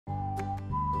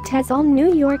TESOL,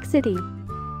 New York City.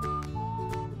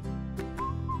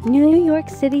 New York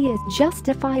City is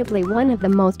justifiably one of the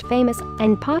most famous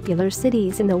and popular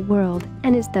cities in the world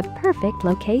and is the perfect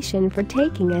location for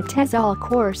taking a TESOL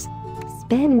course.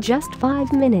 Spend just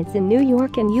 5 minutes in New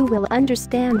York and you will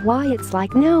understand why it's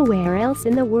like nowhere else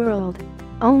in the world.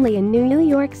 Only in New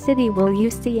York City will you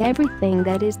see everything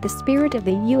that is the spirit of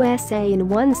the USA in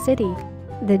one city.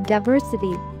 The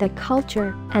diversity, the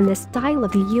culture, and the style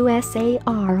of the USA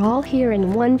are all here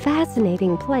in one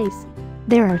fascinating place.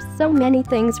 There are so many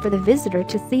things for the visitor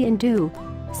to see and do.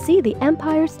 See the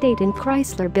Empire State and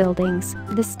Chrysler buildings,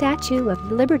 the Statue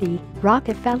of Liberty,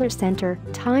 Rockefeller Center,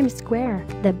 Times Square,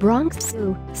 the Bronx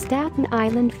Zoo, Staten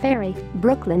Island Ferry,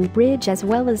 Brooklyn Bridge, as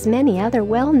well as many other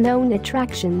well-known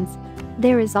attractions.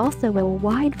 There is also a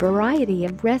wide variety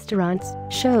of restaurants,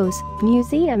 shows,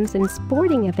 museums, and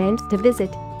sporting events to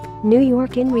visit. New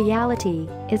York in reality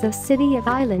is a city of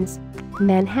islands.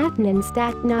 Manhattan and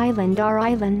Staten Island are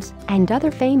islands, and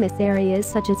other famous areas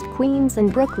such as Queens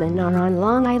and Brooklyn are on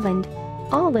Long Island.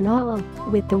 All in all,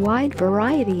 with the wide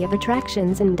variety of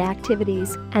attractions and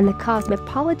activities and the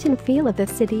cosmopolitan feel of the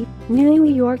city, New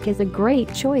York is a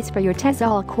great choice for your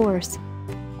TESOL course.